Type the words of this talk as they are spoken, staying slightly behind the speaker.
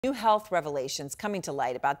New health revelations coming to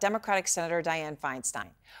light about Democratic Senator Dianne Feinstein.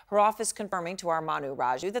 Her office confirming to our Manu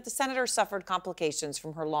Raju that the senator suffered complications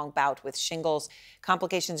from her long bout with shingles,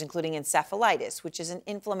 complications including encephalitis, which is an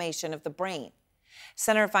inflammation of the brain.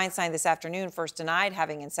 Senator Feinstein this afternoon first denied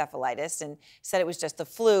having encephalitis and said it was just the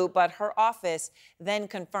flu, but her office then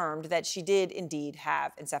confirmed that she did indeed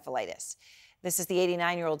have encephalitis. This is the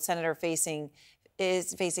 89-year-old senator facing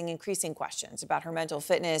increasing questions about her mental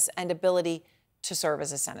fitness and ability to serve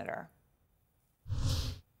as a senator.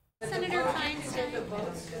 Senator Feinstein,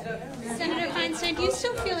 do you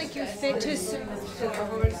still feel like you're fit to serve?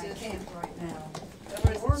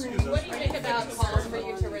 What do you think about calls for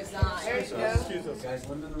you to resign? Excuse us. Guys,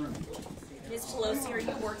 one in the room. Ms. Pelosi, are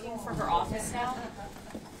you working for her office now?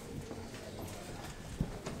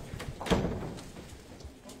 Thank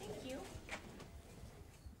you.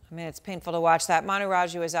 I mean, it's painful to watch that. Manu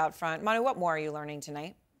Raju is out front. Manu, what more are you learning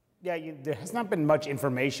tonight? Yeah, there has not been much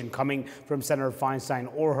information coming from Senator Feinstein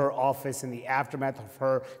or her office in the aftermath of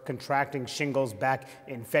her contracting shingles back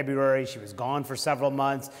in February. She was gone for several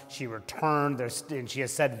months. She returned, and she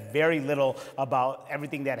has said very little about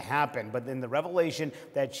everything that happened. But in the revelation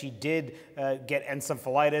that she did get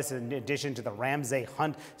encephalitis in addition to the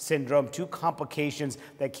Ramsay-Hunt syndrome, two complications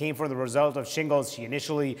that came from the result of shingles, she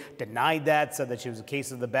initially denied that, said that she was a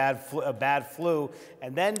case of the bad flu,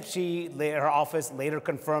 and then her office later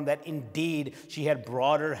confirmed that indeed she had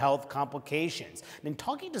broader health complications. And in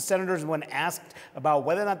talking to senators when asked about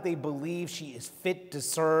whether or not they believe she is fit to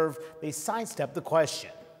serve, they sidestepped the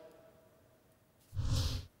question.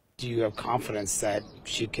 Do you have confidence that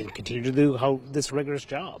she can continue to do this rigorous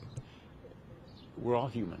job? We're all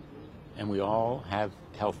human, and we all have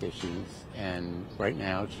health issues, and right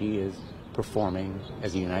now she is performing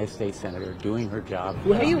as a United States Senator, doing her job.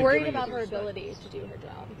 Are you worried about her ability to do her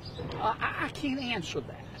job? I can't answer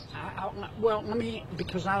that. Well,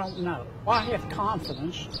 because I don't know. Well, I have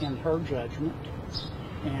confidence in her judgment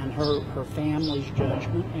and her family's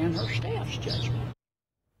judgment and her staff's judgment.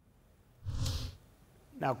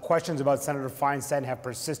 Now, questions about Senator Feinstein have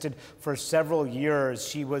persisted for several years.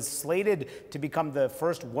 She was slated to become the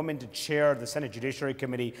first woman to chair the Senate Judiciary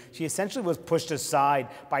Committee. She essentially was pushed aside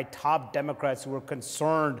by top Democrats who were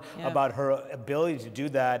concerned about her ability to do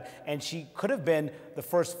that. And she could have been the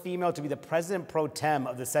first female to be the president pro tem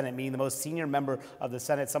of the Senate, meaning the most senior member of the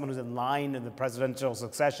Senate, someone who's in line in the presidential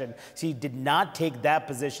succession. She did not take that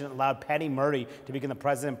position, allowed Patty Murray to become the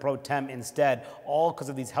president pro tem instead, all because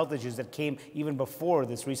of these health issues that came even before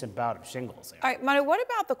this recent bout of shingles. All right, Manu, what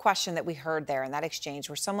about the question that we heard there in that exchange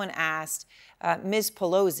where someone asked Ms.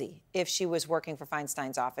 Pelosi if she was working for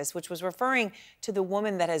Feinstein's office, which was referring to the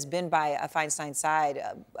woman that has been by Feinstein's side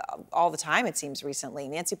all the time, it seems, recently.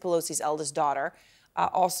 Nancy Pelosi's eldest daughter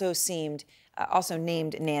also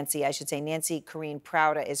named Nancy, I should say. Nancy Corrine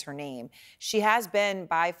Prouda is her name. She has been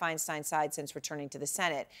by Feinstein's side since returning to the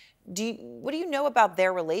Senate. What do you know about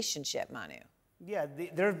their relationship, Manu? Yeah,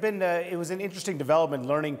 there have been, it was an interesting development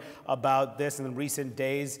learning about this in the recent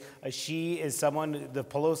days. She is someone, the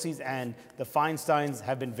Pelosi's and the Feinsteins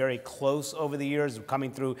have been very close over the years,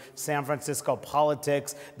 coming through San Francisco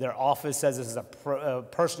politics. Their office says this is a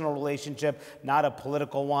personal relationship, not a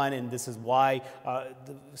political one, and this is why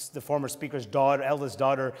the former speaker's eldest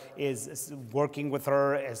daughter is working with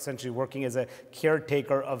her, essentially working as a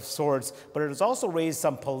caretaker of sorts. But it has also raised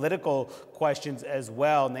some political questions as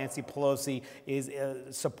well. Nancy Pelosi is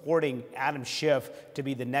supporting Adam Schiff to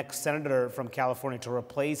be the next senator from California to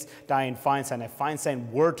replace Dianne Feinstein. If Feinstein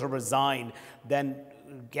were to resign, then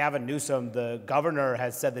Gavin Newsom, the governor,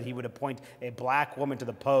 has said that he would appoint a black woman to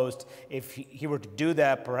the post. If he were to do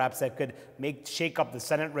that, perhaps that could shake up the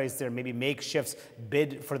Senate race there, maybe make Schiff's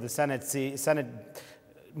bid for the Senate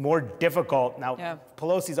more difficult. Now,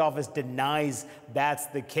 Pelosi's office denies that's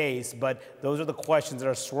the case, but those are the questions that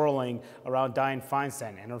are swirling around Dianne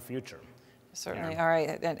Feinstein and her future. Certainly. All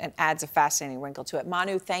right. And adds a fascinating wrinkle to it.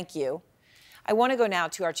 Manu, thank you. I want to go now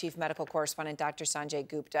to our chief medical correspondent, Dr. Sanjay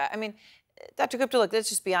Gupta. I mean, Dr. Gupta, look, let's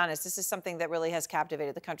just be honest. This is something that really has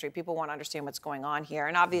captivated the country. People want to understand what's going on here.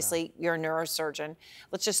 And obviously, you're a neurosurgeon.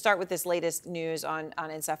 Let's just start with this latest news on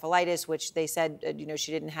encephalitis, which they said,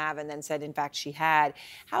 she didn't have and then said, in fact, she had.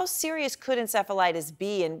 How serious could encephalitis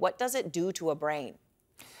be, and what does it do to a brain?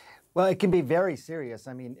 Well, it can be very serious.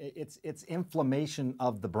 I mean, it's inflammation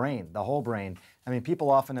of the brain, the whole brain. I mean, people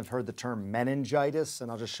often have heard the term meningitis, and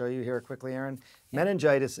I'll just show you here quickly, Aaron.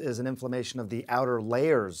 Meningitis is an inflammation of the outer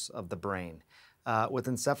layers of the brain. With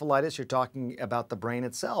encephalitis, you're talking about the brain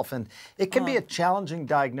itself, and it can be a challenging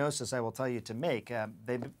diagnosis, I will tell you, to make.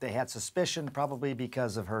 They had suspicion probably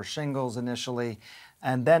because of her shingles initially,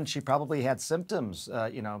 and then she probably had symptoms,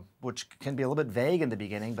 which can be a little bit vague in the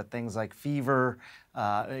beginning, but things like fever,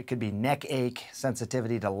 it could be neck ache,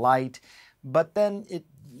 sensitivity to light, but then it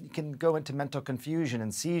can go into mental confusion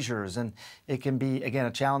and seizures, and it can be, again,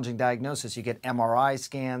 a challenging diagnosis. You get MRI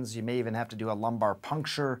scans, you may even have to do a lumbar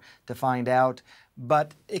puncture to find out,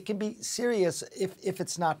 but it can be serious if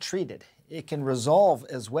it's not treated. It can resolve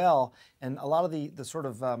as well, and a lot of the sort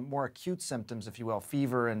of more acute symptoms, if you will,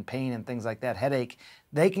 fever and pain and things like that, headache,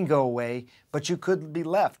 they can go away, but you could be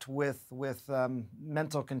left with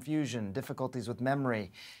mental confusion, difficulties with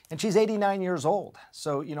memory. And she's 89 years old,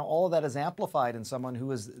 so all of that is amplified in someone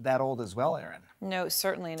who is that old as well, Erin. No,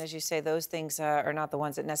 certainly, and as you say, those things are not the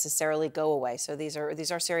ones that necessarily go away. So these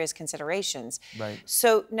are serious considerations. Right.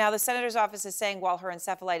 So now the senator's office is saying while her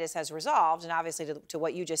encephalitis has resolved, and obviously to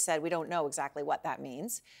what you just said, we don't know exactly what that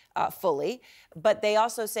means fully, but they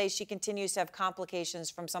also say she continues to have complications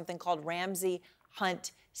from something called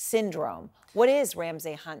Ramsay-Hunt syndrome. What is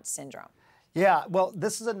Ramsay-Hunt syndrome? Yeah, well,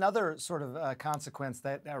 this is another sort of consequence,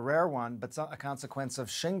 a rare one, but a consequence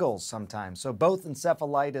of shingles sometimes. So both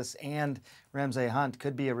encephalitis and Ramsay-Hunt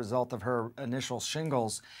could be a result of her initial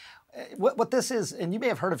shingles. What this is, and you may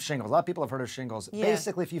have heard of shingles, a lot of people have heard of shingles. Yeah.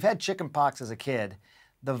 Basically, if you've had chickenpox as a kid,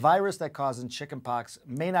 the virus that causes chickenpox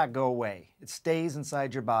may not go away. It stays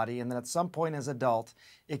inside your body, and then at some point as an adult,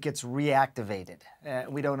 it gets reactivated.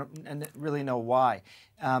 We don't really know why.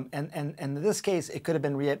 And in this case, it could have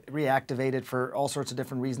been reactivated for all sorts of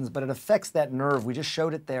different reasons, but it affects that nerve. We just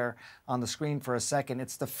showed it there on the screen for a second.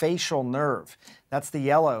 It's the facial nerve. That's the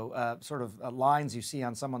yellow sort of lines you see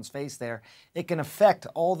on someone's face there. It can affect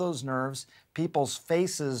all those nerves. People's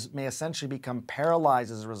faces may essentially become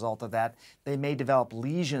paralyzed as a result of that. They may develop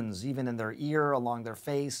lesions even in their ear, along their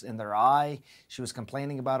face, in their eye. She was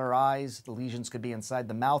complaining about her eyes. The lesions could be inside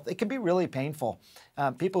the mouth. It can be really painful.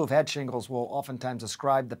 People who've had shingles will oftentimes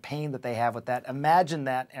describe the pain that they have with that. Imagine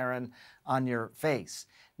that, Erin, on your face.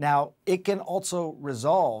 Now, it can also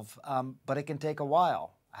resolve, but it can take a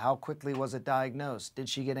while. How quickly was it diagnosed? Did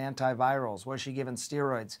she get antivirals? Was she given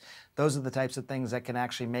steroids? Those are the types of things that can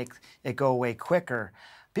actually make it go away quicker.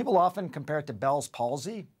 People often compare it to Bell's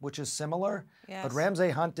palsy, which is similar, yes. But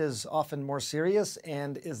Ramsay-Hunt is often more serious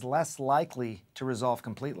and is less likely to resolve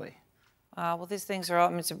completely. Well, these things are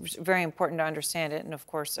all, it's very important to understand it, and of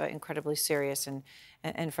course, incredibly serious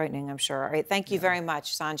and frightening, I'm sure. All right, thank you very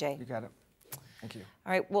much, Sanjay. You got it. Thank you.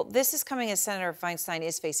 All right, well, this is coming as Senator Feinstein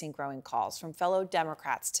is facing growing calls from fellow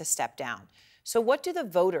Democrats to step down. So what do the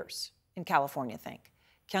voters in California think?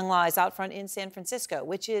 Kyung is out front in San Francisco,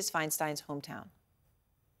 which is Feinstein's hometown.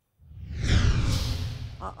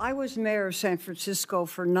 I was mayor of San Francisco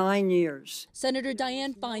for 9 years. Senator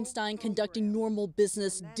Dianne Feinstein conducting normal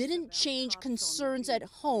business didn't change concerns at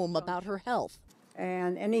home about her health.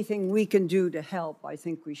 And anything we can do to help, I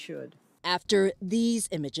think we should. After these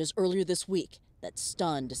images earlier this week that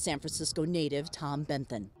stunned San Francisco native Tom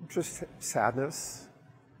Benton. Just sadness,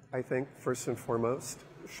 I think, first and foremost.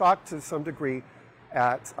 Shocked to some degree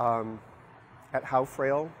at how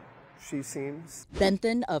frail she seems.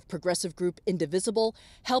 Benton of progressive group Indivisible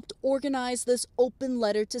helped organize this open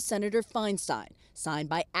letter to Senator Feinstein, signed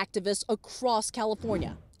by activists across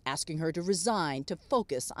California, asking her to resign to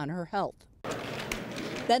focus on her health.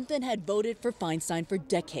 Benton had voted for Feinstein for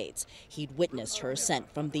decades. He'd witnessed her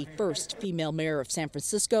ascent from the first female mayor of San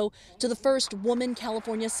Francisco to the first woman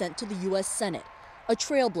California sent to the U.S. Senate, a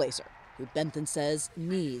trailblazer who Benton says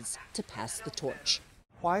needs to pass the torch.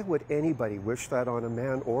 Why would anybody wish that on a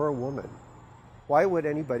man or a woman? Why would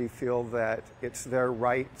anybody feel that it's their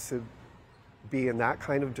right to be in that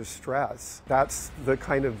kind of distress? That's the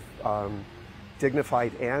kind of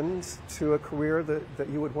dignified end to a career that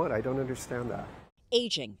you would want. I don't understand that.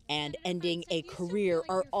 Aging and ending a career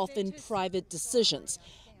are often private decisions,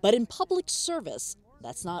 but in public service,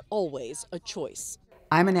 that's not always a choice.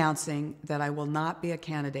 I'm announcing that I will not be a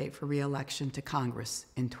candidate for re-election to Congress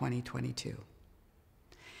in 2022.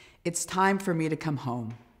 It's time for me to come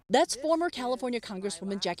home. That's former California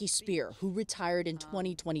Congresswoman Jackie Speer, who retired in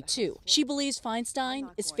 2022. She believes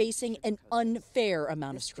Feinstein is facing an unfair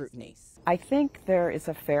amount of scrutiny. I think there is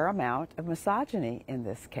a fair amount of misogyny in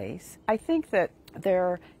this case. I think that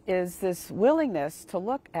there is this willingness to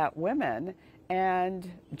look at women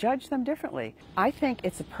and judge them differently. I think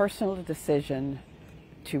it's a personal decision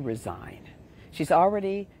to resign. She's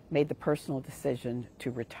already made the personal decision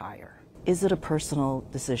to retire. Is it a personal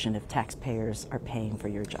decision if taxpayers are paying for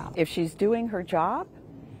your job? If she's doing her job,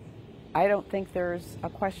 I don't think there's a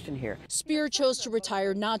question here. Spear chose to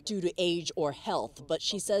retire not due to age or health, but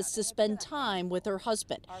she says to spend time with her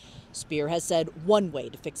husband. Spear has said one way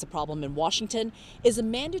to fix the problem in Washington is a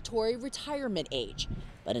mandatory retirement age.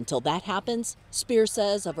 But until that happens, Spear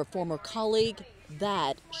says of her former colleague,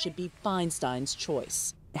 that should be Feinstein's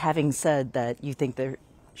choice. Having said that you think there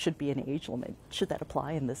should be an age limit, should that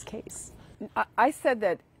apply in this case? I said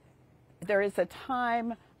that there is a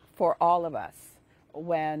time for all of us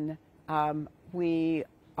when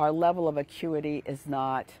our level of acuity is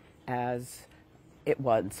not as it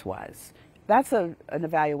once was. That's an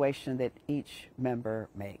evaluation that each member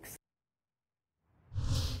makes.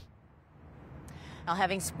 Now,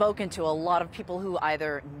 having spoken to a lot of people who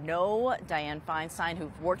either know Dianne Feinstein,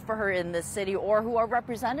 who've worked for her in this city, or who are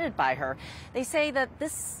represented by her, they say that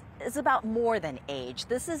this is about more than age.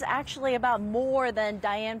 This is actually about more than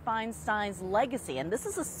Dianne Feinstein's legacy. And this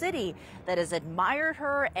is a city that has admired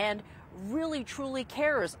her and really truly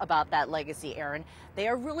cares about that legacy, Aaron. They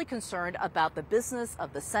are really concerned about the business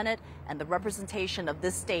of the Senate and the representation of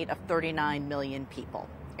this state of 39 million people.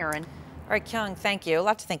 Aaron. All right, Kyung, thank you. A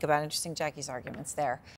lot to think about. Interesting, Jackie's arguments there.